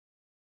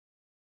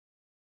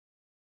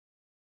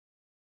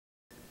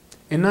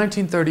In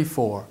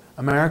 1934,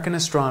 American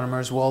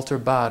astronomers Walter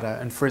Baade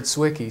and Fritz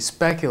Zwicky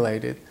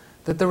speculated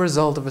that the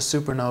result of a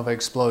supernova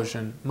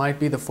explosion might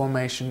be the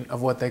formation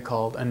of what they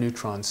called a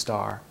neutron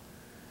star.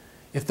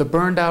 If the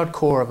burned-out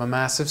core of a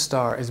massive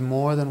star is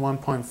more than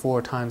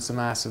 1.4 times the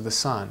mass of the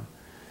Sun,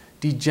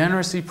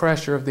 degeneracy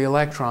pressure of the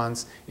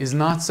electrons is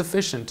not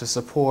sufficient to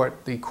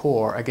support the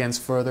core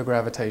against further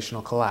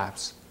gravitational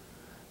collapse.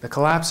 The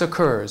collapse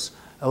occurs,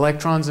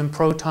 electrons and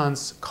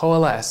protons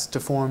coalesce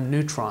to form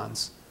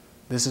neutrons.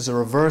 This is a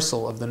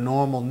reversal of the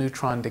normal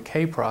neutron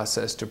decay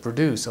process to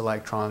produce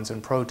electrons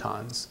and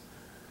protons.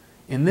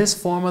 In this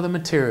form of the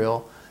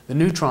material, the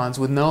neutrons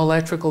with no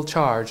electrical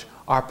charge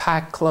are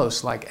packed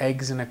close like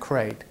eggs in a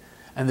crate,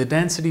 and the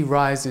density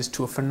rises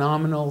to a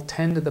phenomenal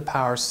 10 to the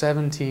power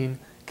 17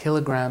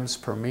 kilograms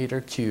per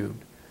meter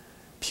cubed.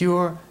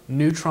 Pure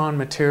neutron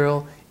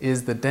material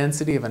is the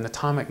density of an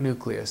atomic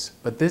nucleus,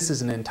 but this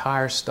is an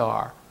entire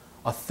star.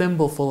 A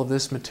thimbleful of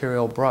this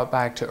material brought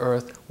back to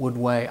Earth would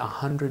weigh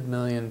 100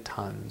 million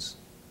tons.